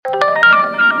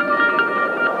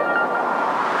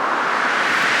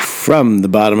From the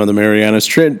bottom of the Marianas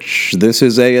Trench, this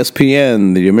is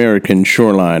ASPN, the American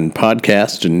Shoreline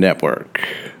Podcast Network.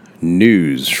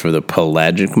 News for the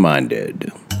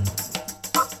pelagic-minded.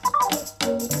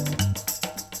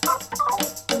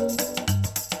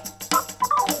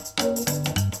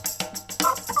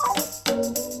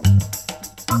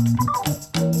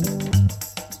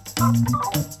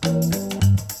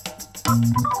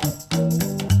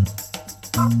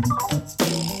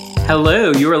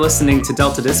 Hello, you are listening to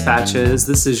Delta Dispatches.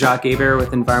 This is Jacques Hebert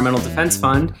with Environmental Defense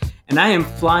Fund, and I am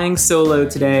flying solo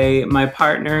today. My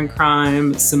partner in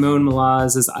crime, Simone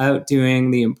Malaz, is out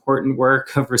doing the important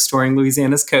work of restoring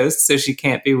Louisiana's coast, so she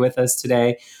can't be with us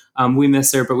today. We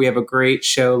miss her, but we have a great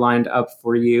show lined up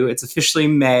for you. It's officially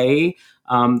May.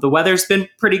 The weather's been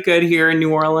pretty good here in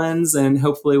New Orleans, and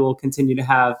hopefully we'll continue to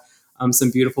have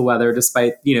some beautiful weather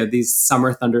despite, these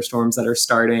summer thunderstorms that are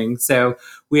starting. So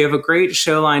we have a great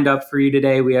show lined up for you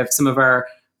today. We have some of our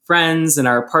friends and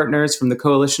our partners from the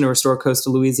Coalition to Restore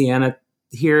Coastal Louisiana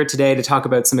here today to talk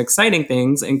about some exciting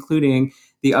things, including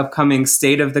the upcoming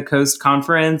State of the Coast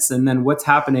Conference and then what's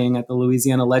happening at the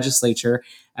Louisiana Legislature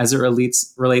as it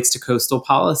relates to coastal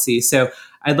policy. So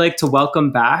I'd like to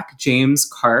welcome back James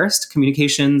Karst,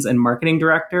 Communications and Marketing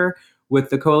Director with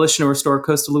the Coalition to Restore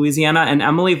Coastal Louisiana, and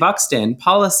Emily Vuxton,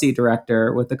 Policy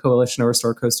Director with the Coalition to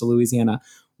Restore Coastal Louisiana.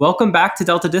 Welcome back to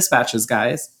Delta Dispatches,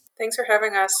 guys. Thanks for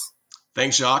having us.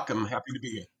 Thanks, Jacques. I'm happy to be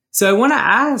here. So I want to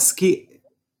ask,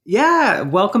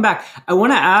 welcome back. I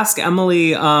want to ask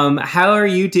Emily, how are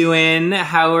you doing?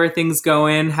 How are things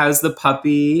going? How's the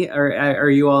puppy? Are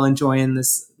you all enjoying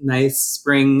this nice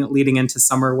spring leading into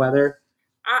summer weather?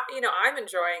 I'm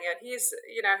enjoying it. He's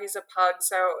a pug,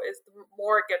 so the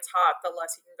more it gets hot, the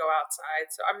less he can go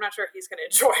outside. So I'm not sure he's going to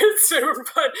enjoy it soon,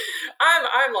 but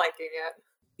I'm liking it.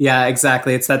 Yeah,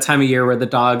 exactly. It's that time of year where the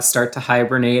dogs start to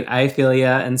hibernate. I feel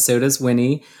ya, and so does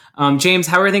Winnie. James,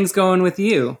 how are things going with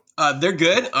you? They're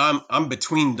good. I'm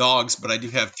between dogs, but I do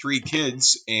have 3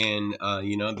 kids, and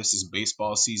this is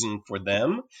baseball season for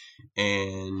them,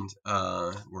 and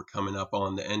we're coming up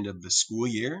on the end of the school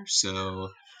year, so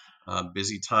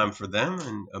busy time for them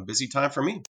and a busy time for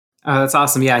me. Oh, that's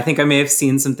awesome. Yeah, I think I may have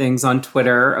seen some things on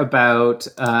Twitter about,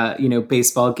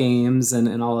 baseball games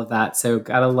and all of that. So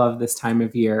gotta love this time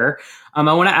of year. I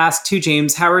want to ask too,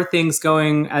 James, how are things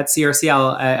going at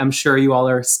CRCL? I'm sure you all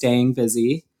are staying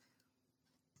busy.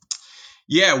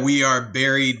 Yeah, we are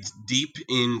buried deep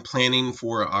in planning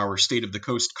for our State of the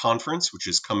Coast Conference, which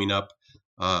is coming up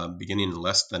beginning in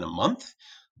less than a month.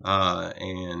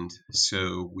 And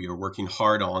so we are working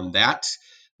hard on that.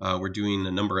 We're doing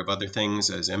a number of other things,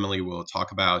 as Emily will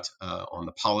talk about on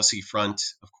the policy front,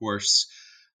 of course.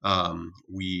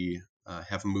 We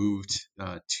have moved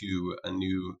to a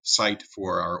new site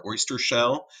for our oyster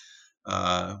shell.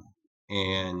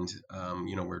 And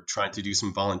we're trying to do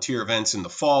some volunteer events in the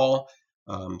fall.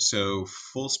 So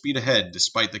full speed ahead,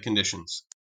 despite the conditions.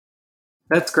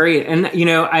 That's great. And,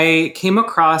 I came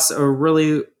across a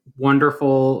really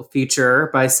wonderful feature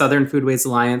by Southern Foodways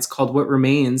Alliance called What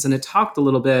Remains. And it talked a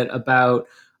little bit about,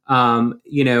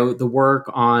 the work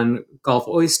on Gulf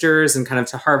oysters and kind of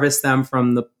to harvest them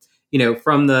from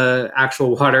the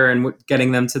actual water and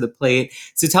getting them to the plate.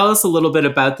 So tell us a little bit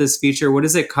about this feature. What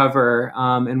does it cover?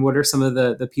 And what are some of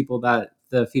the people that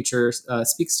the feature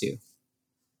speaks to?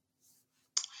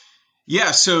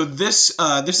 Yeah, so this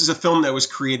is a film that was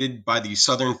created by the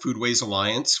Southern Foodways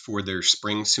Alliance for their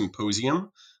spring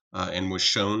symposium and was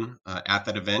shown at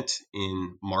that event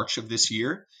in March of this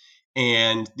year.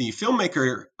 And the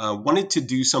filmmaker wanted to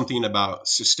do something about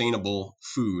sustainable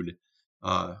food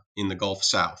in the Gulf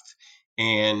South.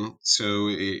 And so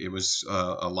it was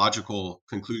a logical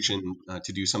conclusion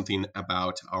to do something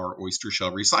about our oyster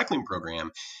shell recycling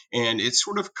program. And it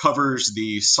sort of covers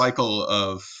the cycle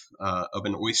of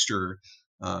an oyster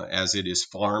as it is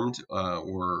farmed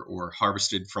or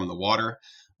harvested from the water,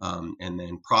 and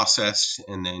then processed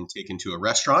and then taken to a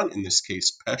restaurant, in this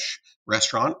case, Pêche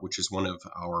Restaurant, which is one of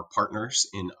our partners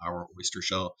in our oyster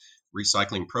shell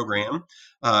recycling program,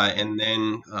 and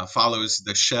then follows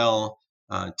the shell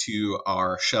to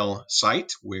our shell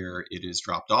site where it is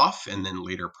dropped off and then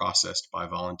later processed by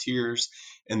volunteers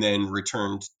and then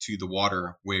returned to the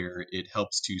water where it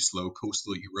helps to slow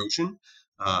coastal erosion.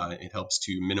 It helps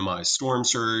to minimize storm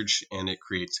surge, and it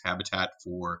creates habitat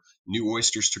for new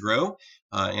oysters to grow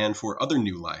and for other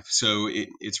new life. So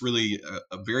it's really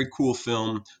a very cool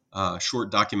film,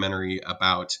 short documentary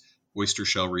about oyster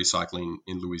shell recycling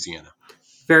in Louisiana.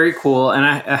 Very cool. And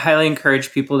I highly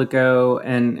encourage people to go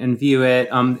and view it.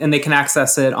 And they can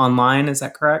access it online. Is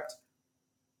that correct?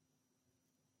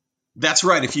 That's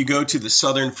right. If you go to the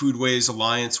Southern Foodways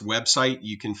Alliance website,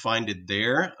 you can find it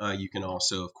there. You can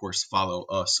also, of course, follow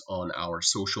us on our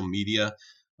social media.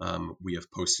 We have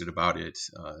posted about it,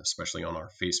 especially on our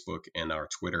Facebook and our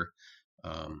Twitter,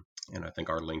 and I think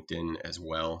our LinkedIn as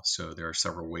well. So there are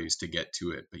several ways to get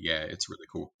to it. But yeah, it's really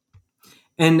cool.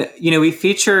 And, we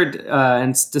featured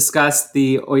and discussed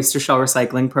the oyster shell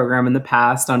recycling program in the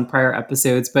past on prior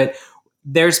episodes, but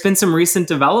there's been some recent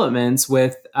developments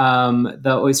with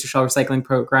the oyster shell recycling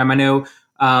program. I know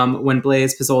when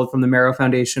Blaise Pizzold from the Marrow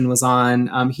Foundation was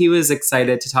on, he was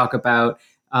excited to talk about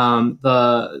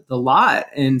the lot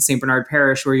in St. Bernard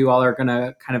Parish where you all are going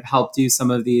to kind of help do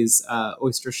some of these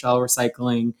oyster shell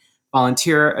recycling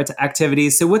volunteer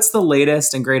activities. So what's the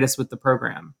latest and greatest with the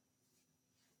program?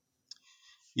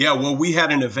 Yeah, well, we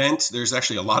had an event. There's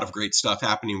actually a lot of great stuff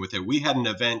happening with it. We had an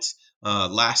event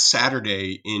last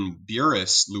Saturday in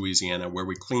Buras, Louisiana, where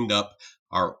we cleaned up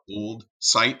our old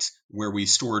site where we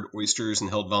stored oysters and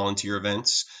held volunteer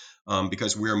events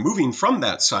because we're moving from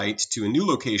that site to a new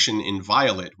location in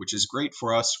Violet, which is great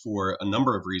for us for a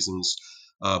number of reasons.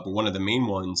 But one of the main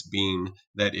ones being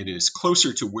that it is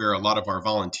closer to where a lot of our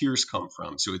volunteers come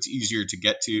from. So it's easier to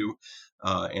get to.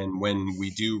 And when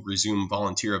we do resume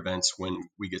volunteer events, when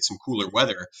we get some cooler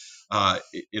weather,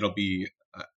 it'll be,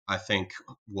 I think,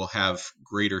 we'll have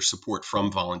greater support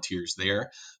from volunteers there.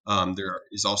 There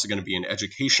is also going to be an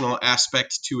educational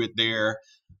aspect to it there.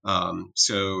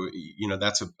 So,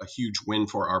 that's a huge win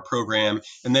for our program.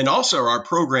 And then also our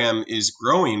program is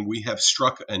growing. We have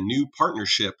struck a new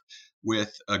partnership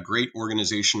with a great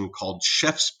organization called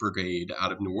Chef's Brigade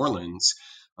out of New Orleans,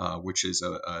 which is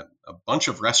a bunch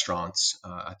of restaurants,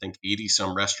 I think 80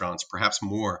 some restaurants, perhaps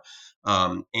more.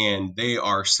 And they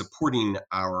are supporting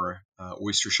our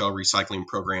oyster shell recycling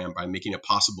program by making it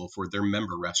possible for their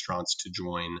member restaurants to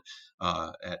join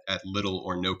at little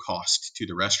or no cost to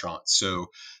the restaurants. So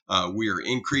we are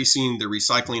increasing the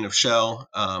recycling of shell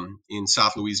in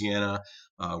South Louisiana,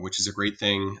 which is a great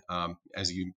thing.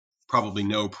 As you probably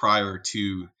know, prior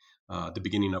to the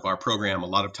beginning of our program, a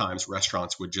lot of times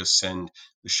restaurants would just send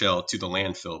the shell to the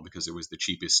landfill because it was the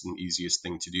cheapest and easiest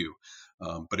thing to do.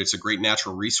 But it's a great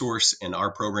natural resource, and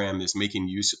our program is making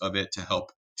use of it to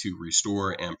help to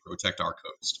restore and protect our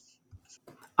coast.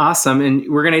 Awesome. And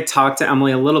we're going to talk to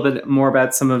Emily a little bit more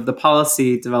about some of the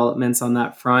policy developments on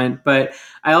that front. But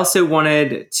I also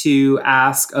wanted to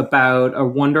ask about a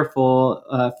wonderful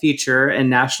feature in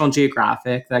National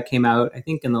Geographic that came out, I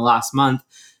think, in the last month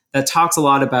that talks a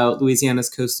lot about Louisiana's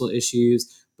coastal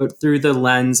issues, but through the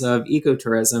lens of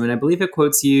ecotourism. And I believe it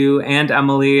quotes you and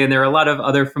Emily, and there are a lot of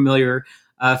other familiar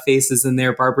faces in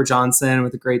there. Barbara Johnson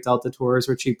with the Great Delta Tours,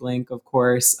 Richie Blink, of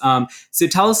course. So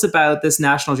tell us about this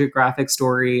National Geographic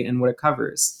story and what it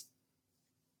covers.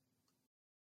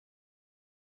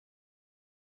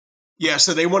 Yeah,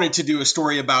 so they wanted to do a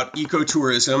story about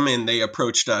ecotourism, and they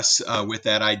approached us with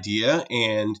that idea.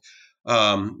 And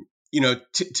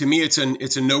to me, it's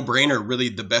a no-brainer. Really,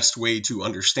 the best way to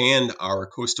understand our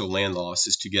coastal land loss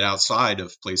is to get outside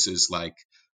of places like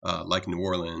New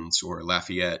Orleans or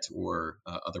Lafayette or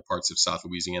other parts of South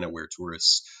Louisiana where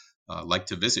tourists like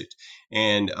to visit.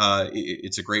 And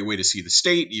it's a great way to see the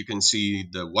state. You can see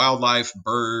the wildlife,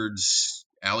 birds,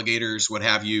 alligators, what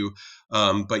have you.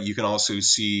 But you can also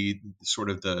see sort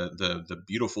of the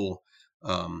beautiful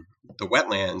the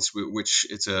wetlands, which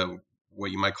it's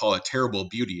what you might call a terrible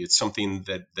beauty. It's something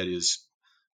that is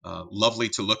lovely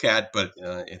to look at, but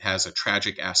it has a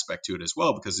tragic aspect to it as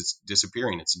well because it's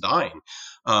disappearing, it's dying.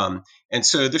 And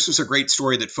so this was a great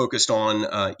story that focused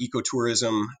on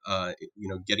ecotourism.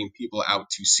 Getting people out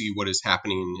to see what is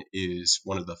happening is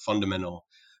one of the fundamental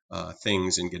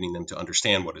things in getting them to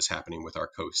understand what is happening with our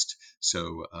coast.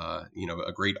 So,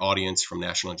 a great audience from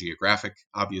National Geographic,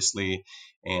 obviously,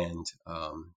 and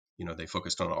they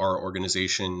focused on our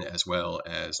organization as well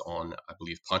as on, I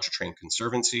believe, Pontchartrain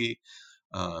Conservancy,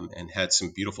 and had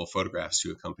some beautiful photographs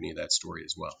to accompany that story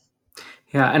as well.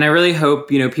 Yeah, and I really hope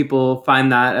people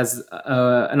find that as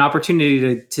an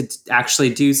opportunity to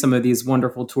actually do some of these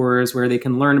wonderful tours where they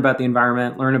can learn about the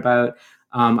environment, learn about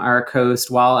our coast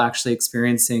while actually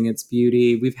experiencing its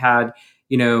beauty. We've had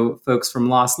folks from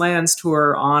Lost Lands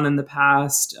tour on in the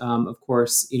past. Of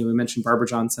course, we mentioned Barbara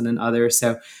Johnson and others.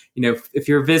 So, if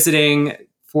you're visiting,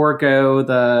 forego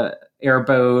the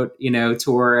airboat,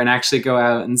 tour and actually go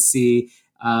out and see,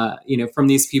 from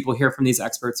these people, hear from these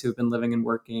experts who have been living and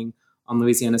working on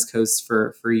Louisiana's coast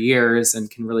for years and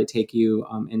can really take you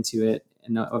into it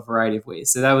in a variety of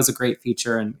ways. So that was a great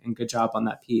feature and good job on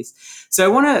that piece. So I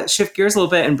want to shift gears a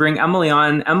little bit and bring Emily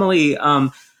on. Emily,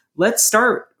 let's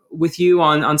start with you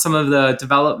on some of the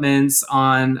developments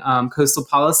on coastal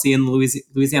policy in the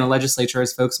Louisiana legislature.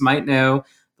 As folks might know,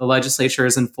 the legislature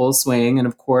is in full swing, and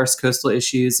of course, coastal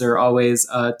issues are always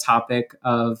a topic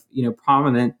of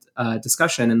prominent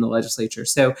discussion in the legislature.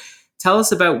 So, tell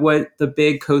us about what the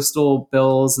big coastal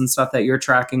bills and stuff that you're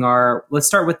tracking are. Let's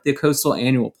start with the coastal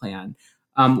annual plan.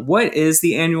 What is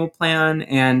the annual plan,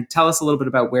 and tell us a little bit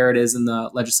about where it is in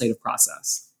the legislative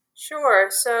process. Sure.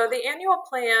 So the annual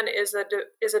plan is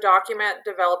a document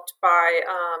developed by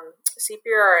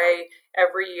CPRA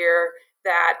every year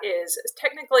that is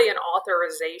technically an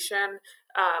authorization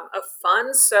of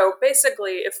funds. So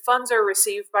basically, if funds are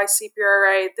received by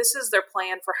CPRA, this is their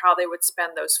plan for how they would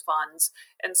spend those funds.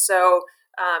 And so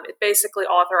it basically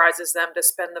authorizes them to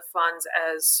spend the funds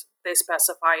as they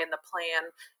specify in the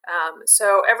plan.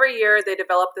 So every year they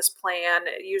develop this plan.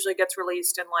 It usually gets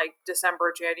released in like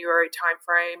December, January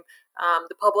timeframe.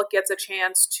 The public gets a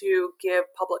chance to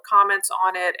give public comments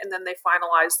on it, and then they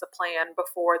finalize the plan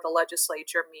before the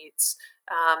legislature meets.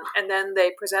 And then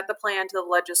they present the plan to the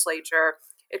legislature.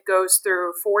 It goes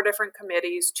through 4 different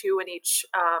committees, 2 in each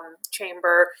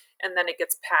chamber, and then it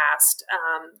gets passed.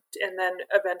 And then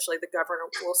eventually the governor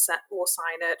will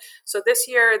sign it. So this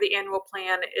year, the annual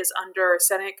plan is under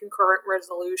Senate Concurrent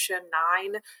Resolution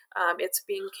 9. It's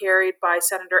being carried by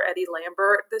Senator Eddie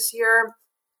Lambert this year.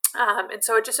 And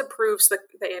so it just approves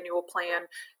the annual plan.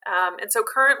 And so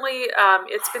currently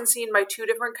it's been seen by 2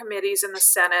 different committees in the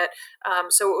Senate.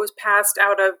 So it was passed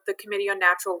out of the Committee on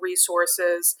Natural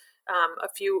Resources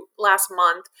last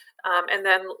month. And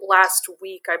then last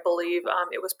week, I believe,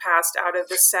 it was passed out of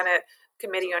the Senate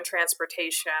Committee on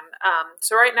Transportation.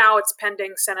 So right now it's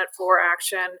pending Senate floor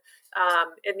action.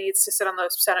 It needs to sit on the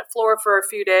Senate floor for a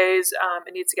few days.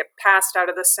 It needs to get passed out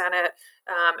of the Senate.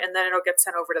 And then it'll get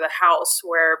sent over to the House,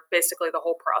 where basically the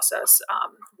whole process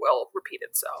will repeat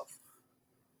itself.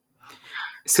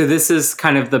 So this is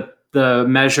kind of the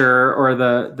measure or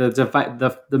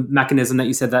the mechanism that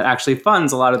you said that actually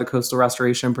funds a lot of the coastal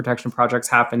restoration protection projects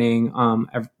happening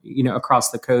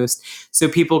across the coast. So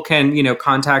people can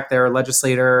contact their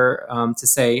legislator to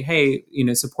say, hey,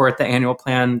 support the annual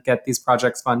plan, get these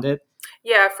projects funded.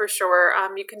 Yeah, for sure.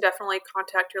 You can definitely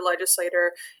contact your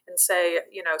legislator and say,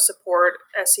 support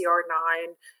SCR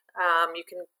 9. You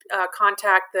can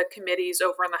contact the committees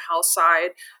over on the House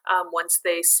side once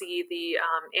they see the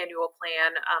annual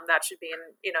plan. That should be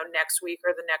in next week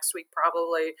or the next week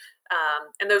probably.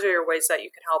 And those are your ways that you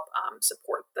can help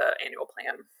support the annual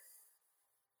plan.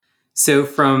 So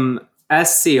from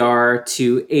SCR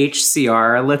to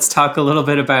HCR, let's talk a little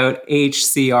bit about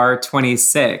HCR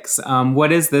 26.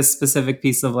 What is this specific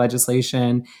piece of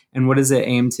legislation, and what does it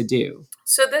aim to do?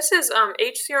 So this is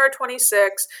HCR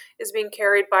 26 is being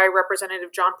carried by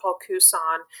Representative John Paul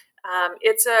Cusson.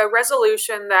 It's a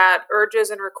resolution that urges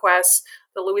and requests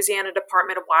the Louisiana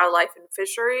Department of Wildlife and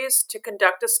Fisheries to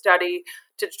conduct a study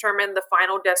to determine the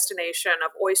final destination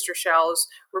of oyster shells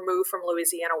removed from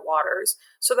Louisiana waters.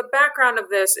 So the background of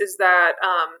this is that,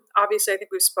 obviously, I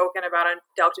think we've spoken about on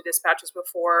Delta Dispatches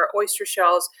before, oyster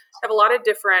shells have a lot of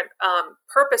different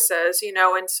purposes,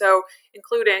 and so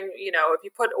including, if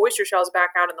you put oyster shells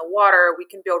back out in the water, we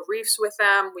can build reefs with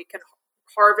them, we can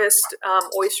harvest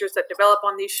oysters that develop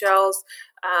on these shells.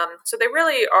 So they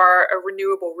really are a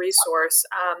renewable resource.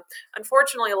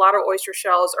 Unfortunately, a lot of oyster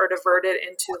shells are diverted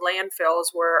into landfills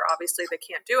where obviously they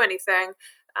can't do anything.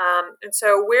 And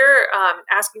so we're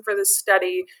asking for this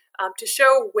study to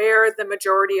show where the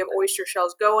majority of oyster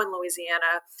shells go in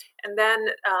Louisiana. And then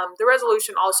the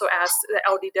resolution also asks the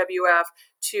LDWF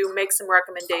to make some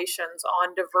recommendations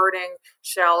on diverting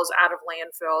shells out of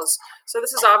landfills. So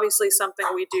this is obviously something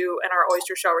we do in our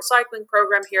oyster shell recycling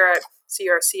program here at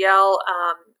CRCL.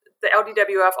 The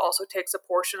LDWF also takes a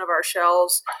portion of our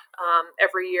shells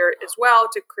every year as well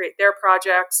to create their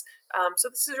projects. So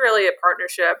this is really a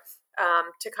partnership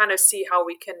to kind of see how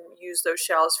we can use those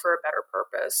shells for a better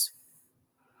purpose.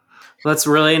 Well, that's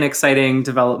really an exciting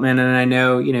development. And I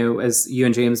know, as you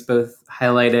and James both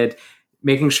highlighted,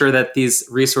 making sure that these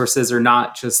resources are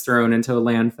not just thrown into a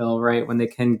landfill, right, when they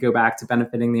can go back to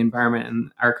benefiting the environment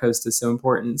and our coast is so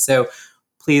important. So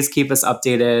please keep us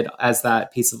updated as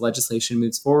that piece of legislation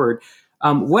moves forward.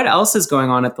 What else is going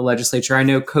on at the legislature? I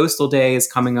know Coastal Day is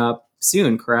coming up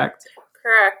soon, correct?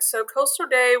 Correct. So Coastal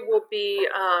Day will be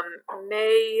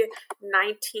May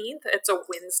 19th. It's a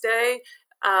Wednesday.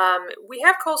 We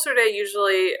have Coastal Day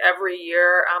usually every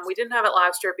year. We didn't have it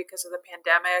last year because of the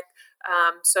pandemic.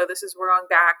 So we're going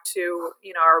back to,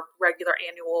 our regular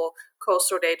annual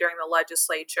Coastal Day during the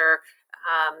legislature.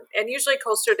 And usually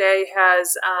Coastal Day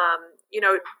has,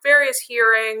 various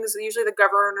hearings. Usually the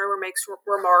governor makes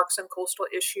remarks on coastal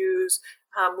issues.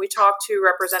 We talk to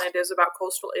representatives about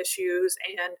coastal issues,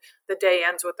 and the day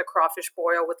ends with the crawfish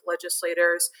boil with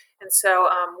legislators. And so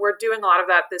we're doing a lot of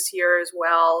that this year as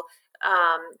well.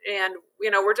 And,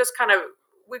 we're just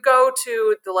we go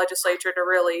to the legislature to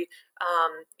really,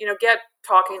 get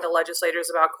talking to legislators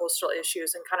about coastal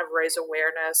issues and kind of raise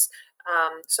awareness.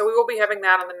 So we will be having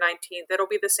that on the 19th. It'll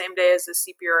be the same day as the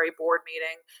CPRA board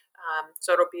meeting.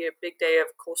 So it'll be a big day of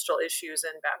coastal issues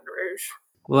in Baton Rouge.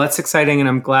 Well, that's exciting, and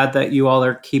I'm glad that you all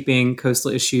are keeping coastal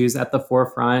issues at the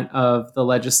forefront of the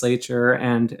legislature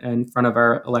and in front of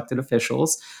our elected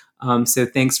officials. So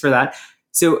thanks for that.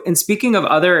 So, and speaking of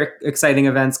other exciting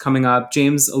events coming up,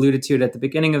 James alluded to it at the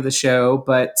beginning of the show,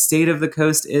 but State of the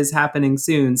Coast is happening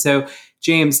soon. So,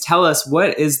 James, tell us,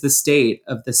 what is the state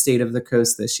of the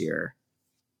Coast this year?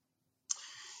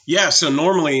 Yeah, so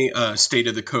normally State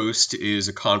of the Coast is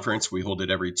a conference. We hold it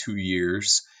every 2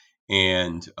 years.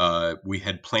 And we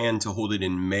had planned to hold it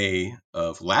in May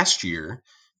of last year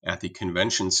at the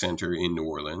Convention Center in New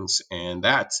Orleans. And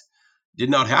that did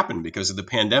not happen because of the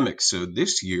pandemic. So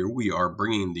this year we are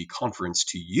bringing the conference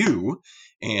to you.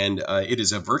 And it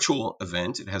is a virtual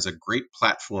event. It has a great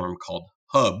platform called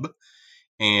Hub.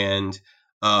 And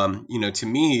to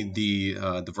me,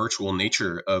 the virtual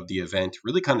nature of the event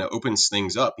really kind of opens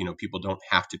things up. People don't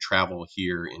have to travel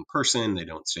here in person. They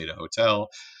don't stay at a hotel.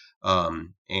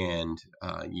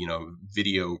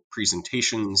 Video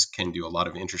presentations can do a lot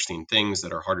of interesting things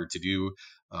that are harder to do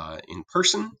in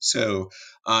person. So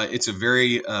it's a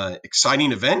very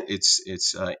exciting event.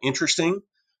 It's interesting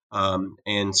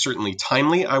and certainly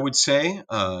timely, I would say.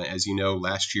 As you know,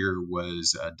 last year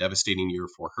was a devastating year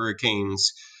for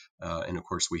hurricanes. And of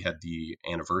course, we had the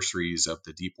anniversaries of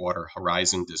the Deepwater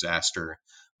Horizon disaster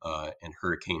and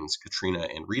Hurricanes Katrina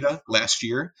and Rita last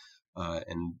year.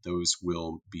 And those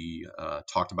will be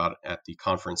talked about at the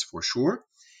conference for sure.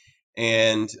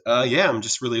 And I'm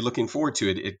just really looking forward to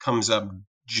it. It comes up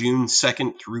June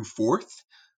 2nd through 4th.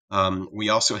 We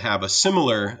also have a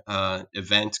similar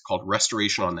event called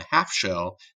Restoration on the Half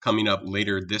Shell coming up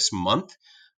later this month.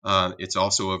 It's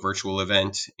also a virtual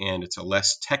event, and it's a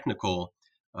less technical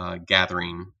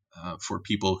gathering for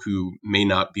people who may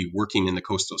not be working in the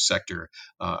coastal sector.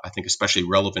 I think especially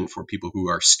relevant for people who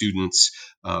are students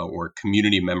or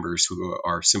community members who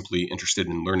are simply interested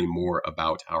in learning more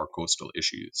about our coastal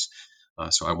issues.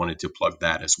 So I wanted to plug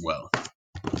that as well.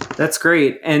 That's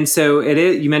great. And so it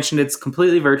is. You mentioned it's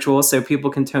completely virtual, so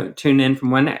people can tune in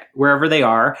from wherever they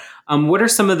are. What are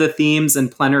some of the themes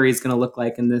and plenaries going to look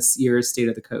like in this year's State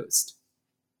of the Coast?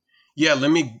 Yeah,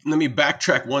 let me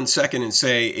backtrack 1 second and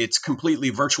say it's completely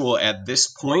virtual at this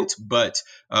point, but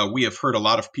we have heard a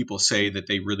lot of people say that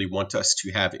they really want us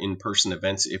to have in-person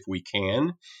events if we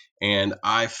can. And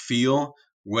I feel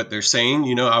what they're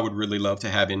saying. I would really love to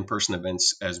have in-person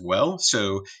events as well.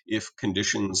 So if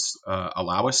conditions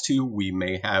allow us to, we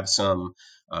may have some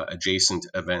adjacent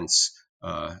events,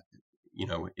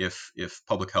 if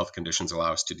public health conditions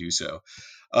allow us to do so.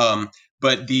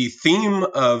 But the theme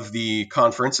of the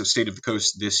conference of State of the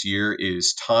Coast this year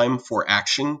is Time for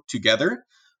Action Together,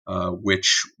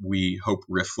 which we hope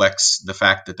reflects the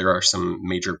fact that there are some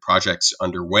major projects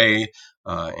underway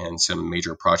and some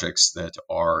major projects that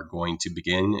are going to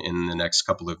begin in the next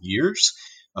couple of years,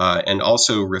 and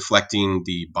also reflecting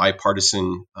the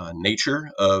bipartisan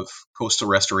nature of coastal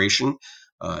restoration.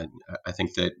 I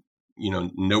think that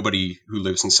nobody who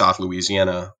lives in South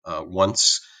Louisiana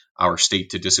wants our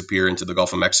state to disappear into the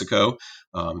Gulf of Mexico.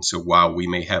 So while we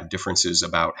may have differences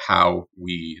about how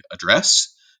we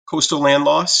address coastal land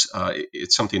loss,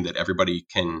 it's something that everybody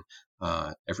can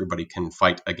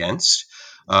fight against.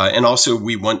 And also,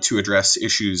 we want to address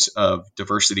issues of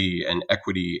diversity and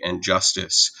equity and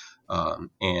justice.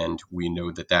 And we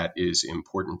know that that is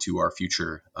important to our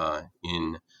future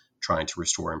in trying to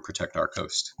restore and protect our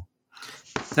coast.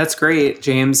 That's great,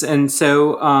 James. And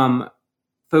so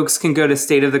folks can go to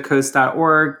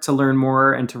stateofthecoast.org to learn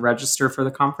more and to register for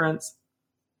the conference?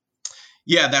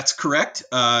 Yeah, that's correct.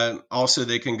 Also,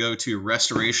 they can go to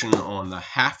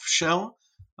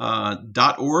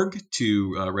restorationonthehalfshell.org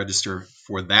to register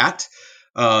for that.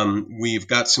 We've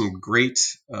got some great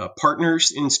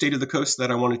partners in State of the Coast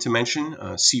that I wanted to mention,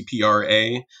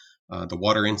 CPRA, the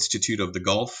Water Institute of the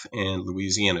Gulf, and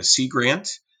Louisiana Sea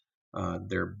Grant.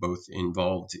 They're both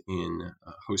involved in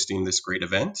hosting this great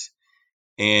event.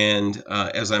 And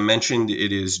as I mentioned,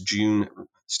 it is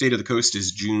State of the Coast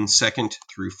is June 2nd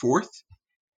through 4th.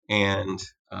 And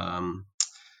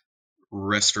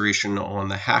Restoration on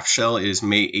the Half Shell is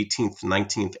May 18th,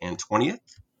 19th, and 20th.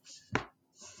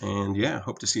 And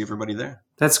hope to see everybody there.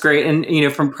 That's great.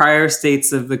 And, from prior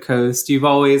States of the Coast, you've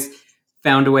always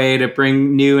found a way to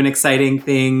bring new and exciting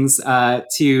things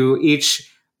to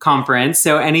each conference.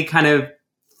 So any kind of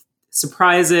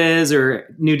surprises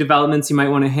or new developments you might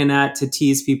want to hint at to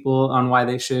tease people on why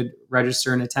they should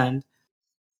register and attend?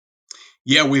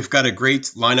 Yeah, we've got a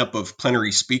great lineup of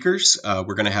plenary speakers.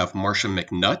 We're going to have Marcia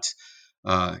McNutt,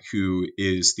 who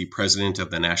is the president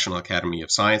of the National Academy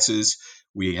of Sciences.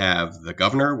 We have the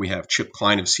governor. We have Chip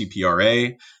Klein of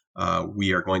CPRA.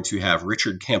 We are going to have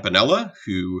Richard Campanella,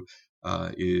 who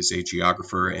is a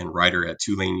geographer and writer at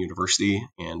Tulane University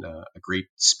and a great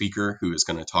speaker who is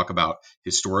going to talk about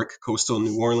historic coastal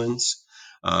New Orleans.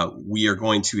 We are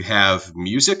going to have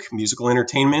musical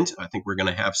entertainment. I think we're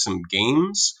going to have some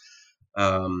games.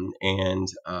 And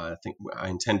I think I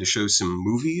intend to show some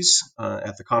movies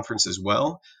at the conference as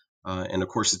well. And of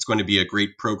course, it's going to be a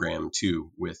great program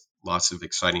too, with lots of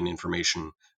exciting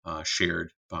information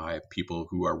shared by people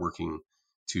who are working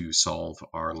to solve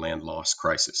our land loss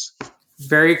crisis.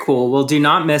 Very cool. Well, do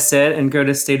not miss it and go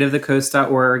to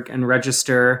stateofthecoast.org and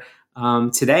register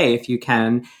today if you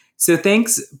can. So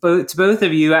thanks to both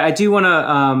of you. I do want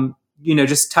to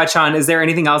just touch on, is there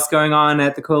anything else going on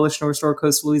at the Coalition to Restore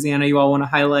Coastal Louisiana you all want to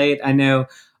highlight? I know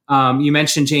you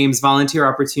mentioned, James, volunteer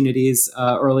opportunities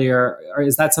earlier. Or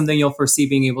is that something you'll foresee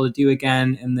being able to do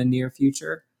again in the near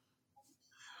future?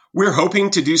 We're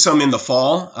hoping to do some in the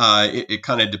fall. It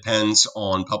kind of depends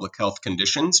on public health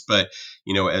conditions, but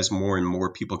as more and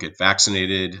more people get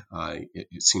vaccinated,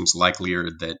 it seems likelier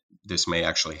that this may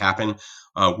actually happen.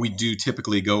 We do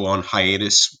typically go on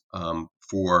hiatus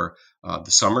for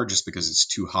the summer just because it's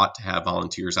too hot to have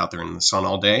volunteers out there in the sun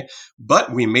all day.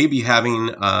 But we may be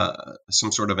having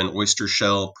some sort of an oyster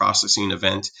shell processing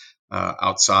event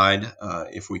outside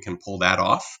if we can pull that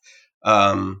off.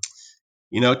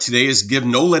 Today is Give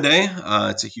NOLA Day.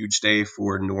 It's a huge day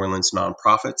for New Orleans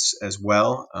nonprofits as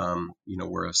well.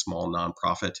 We're a small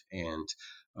nonprofit and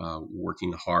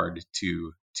working hard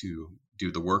to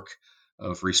do the work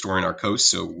of restoring our coast.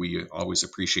 So we always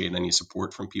appreciate any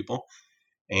support from people.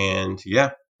 And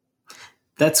yeah.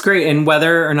 That's great. And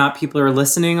whether or not people are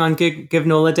listening on Give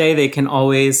NOLA Day, they can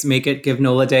always make it Give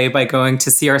NOLA Day by going to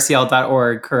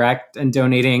crcl.org, correct? And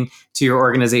donating to your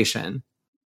organization.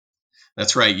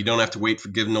 That's right. You don't have to wait for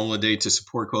Give NOLA Day to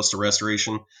support coastal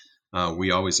restoration.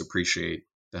 We always appreciate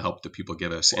the help that people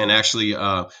give us. And actually,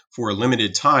 for a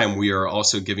limited time, we are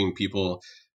also giving people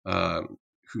who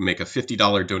make a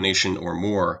 $50 donation or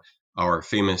more our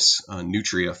famous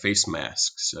Nutria face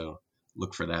mask. So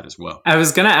look for that as well. I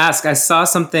was going to ask, I saw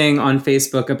something on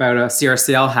Facebook about a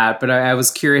CRCL hat, but I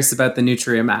was curious about the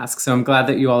Nutria mask. So I'm glad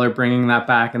that you all are bringing that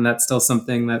back. And that's still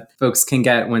something that folks can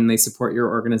get when they support your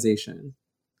organization.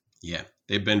 Yeah,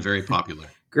 they've been very popular.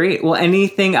 Great. Well,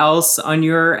 anything else on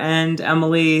your end,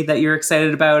 Emily, that you're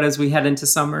excited about as we head into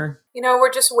summer?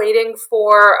 We're just waiting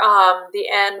for the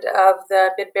end of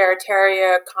the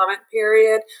Mid-Barataria comment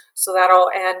period. So that'll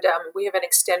end. We have an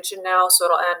extension now, so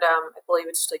it'll end, I believe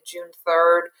it's like June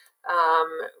 3rd,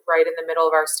 right in the middle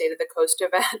of our State of the Coast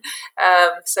event.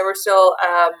 So we're still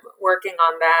working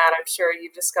on that. I'm sure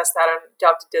you've discussed that on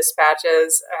Delta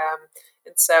Dispatches.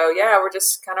 And so, we're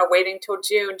just kind of waiting till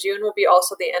June. June will be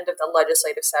also the end of the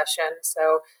legislative session.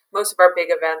 So most of our big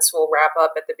events will wrap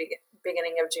up at the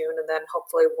beginning of June, and then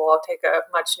hopefully we'll all take a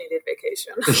much needed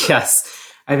vacation.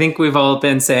 Yes. I think we've all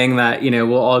been saying that,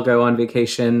 we'll all go on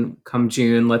vacation come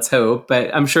June, let's hope,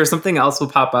 but I'm sure something else will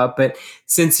pop up. But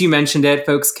since you mentioned it,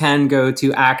 folks can go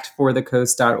to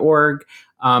actforthecoast.org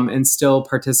and still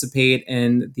participate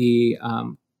in the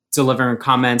delivering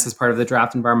comments as part of the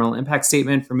draft environmental impact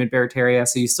statement for Mid-Barataria.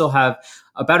 So you still have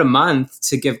about a month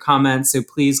to give comments. So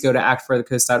please go to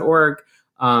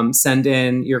actforthecoast.org, send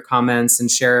in your comments and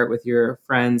share it with your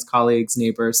friends, colleagues,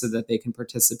 neighbors so that they can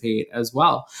participate as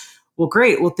well. Well,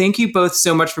 great. Well, thank you both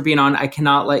so much for being on. I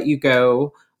cannot let you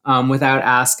go without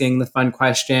asking the fun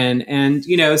question. And,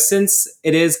 since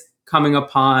it is coming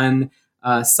upon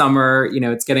summer,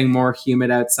 it's getting more humid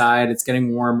outside. It's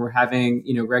getting warm. We're having,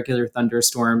 regular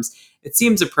thunderstorms. It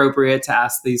seems appropriate to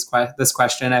ask this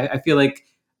question. I feel like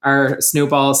our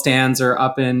snowball stands are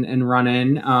up and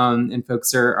running, and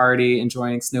folks are already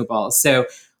enjoying snowballs. So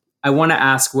I want to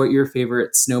ask what your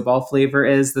favorite snowball flavor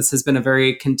is. This has been a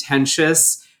very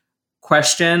contentious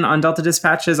question on Delta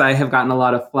Dispatches. I have gotten a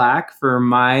lot of flack for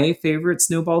my favorite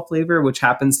snowball flavor, which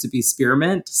happens to be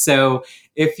spearmint. So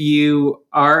if you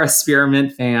are a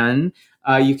spearmint fan,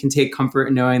 you can take comfort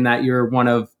in knowing that you're one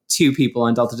of two people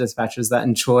on Delta Dispatches that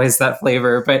enjoys that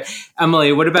flavor. But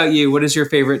Emily, what about you? What is your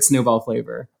favorite snowball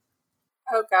flavor?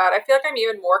 Oh God, I feel like I'm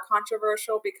even more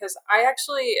controversial because I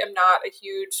actually am not a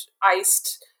huge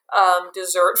iced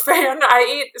dessert fan.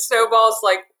 I eat snowballs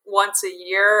like once a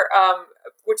year,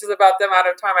 which is about the amount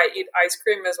of time I eat ice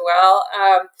cream as well.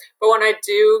 But when I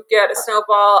do get a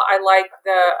Snowball, I like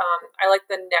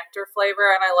the nectar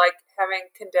flavor, and I like having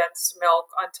condensed milk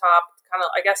on top. Kind of,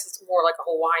 I guess it's more like a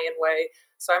Hawaiian way.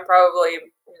 So I'm probably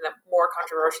more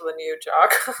controversial than you,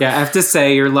 Jock. Yeah, I have to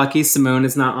say, you're lucky Simone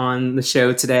is not on the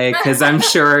show today, because I'm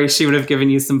sure she would have given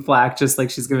you some flack, just like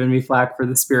she's given me flack for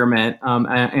the spearmint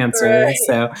answer. Right.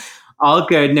 So all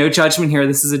good. No judgment here.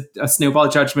 This is a Snowball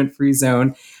judgment-free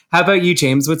zone. How about you,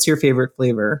 James? What's your favorite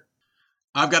flavor?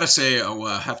 I've got to say,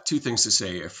 I have two things to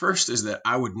say. First is that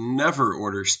I would never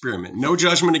order spearmint. No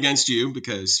judgment against you,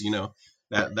 because,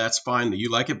 that's fine that you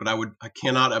like it, but I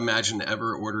cannot imagine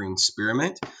ever ordering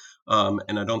spearmint.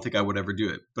 And I don't think I would ever do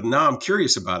it. But now I'm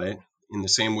curious about it in the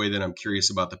same way that I'm curious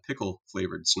about the pickle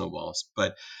flavored Snowballs.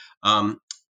 But, and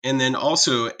then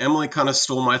also Emily kind of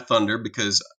stole my thunder,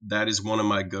 because that is one of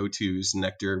my go-tos,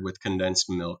 nectar with condensed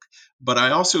milk. But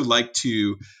I also like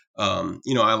to,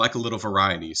 I like a little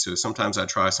variety. So sometimes I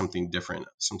try something different.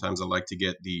 Sometimes I like to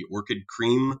get the orchid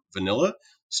cream vanilla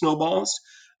Snowballs.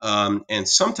 And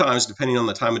sometimes, depending on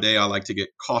the time of day, I like to get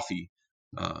coffee.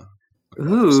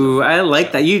 Ooh, I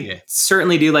like that. You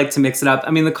certainly do like to mix it up.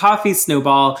 I mean, the coffee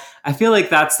Snowball, I feel like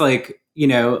that's like,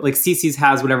 like Cece's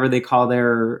has whatever they call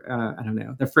their,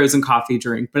 their frozen coffee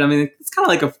drink. But I mean, it's kind of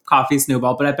like a coffee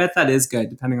Snowball, but I bet that is good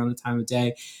depending on the time of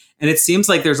day. And it seems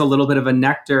like there's a little bit of a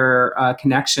nectar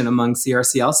connection among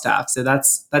CRCL staff. So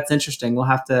that's interesting. We'll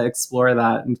have to explore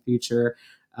that in future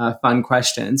fun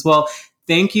questions. Well,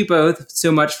 thank you both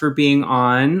so much for being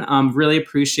on. Really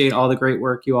appreciate all the great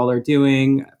work you all are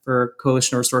doing for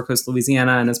Coalition Restore Coastal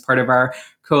Louisiana and as part of our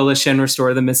Coalition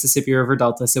Restore the Mississippi River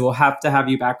Delta. So we'll have to have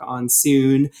you back on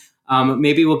soon.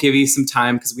 Maybe we'll give you some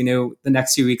time, because we know the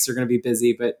next few weeks are going to be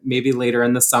busy, but maybe later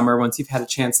in the summer, once you've had a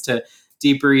chance to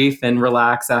debrief and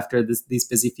relax after these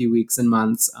busy few weeks and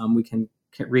months, we can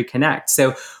reconnect.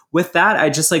 So with that,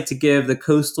 I'd just like to give the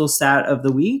coastal stat of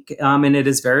the week, and it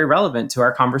is very relevant to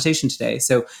our conversation today.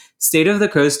 So State of the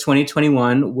Coast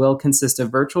 2021 will consist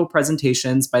of virtual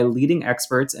presentations by leading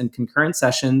experts and concurrent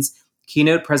sessions,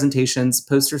 keynote presentations,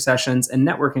 poster sessions, and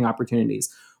networking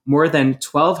opportunities. More than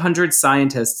 1,200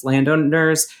 scientists,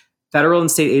 landowners, federal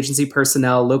and state agency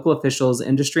personnel, local officials,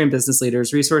 industry and business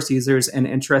leaders, resource users, and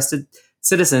interested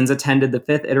citizens attended the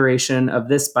 5th iteration of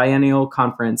this biennial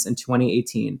conference in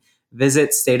 2018.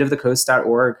 Visit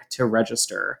stateofthecoast.org to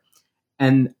register.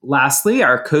 And lastly,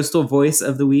 our coastal voice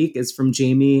of the week is from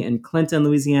Jamie in Clinton,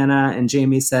 Louisiana. And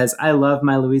Jamie says, I love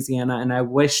my Louisiana and I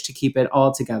wish to keep it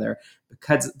all together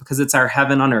because it's our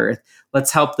heaven on earth.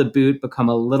 Let's help the boot become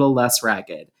a little less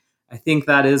ragged. I think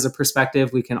that is a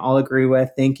perspective we can all agree with.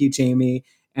 Thank you, Jamie.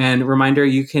 And reminder,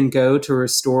 you can go to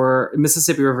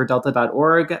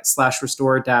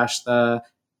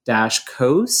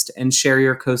MississippiRiverDelta.org/restore-the-coast and share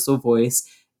your coastal voice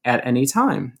at any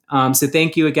time. So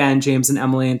thank you again, James and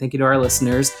Emily, and thank you to our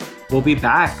listeners. We'll be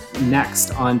back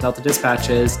next on Delta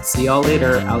Dispatches. See y'all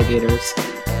later, alligators.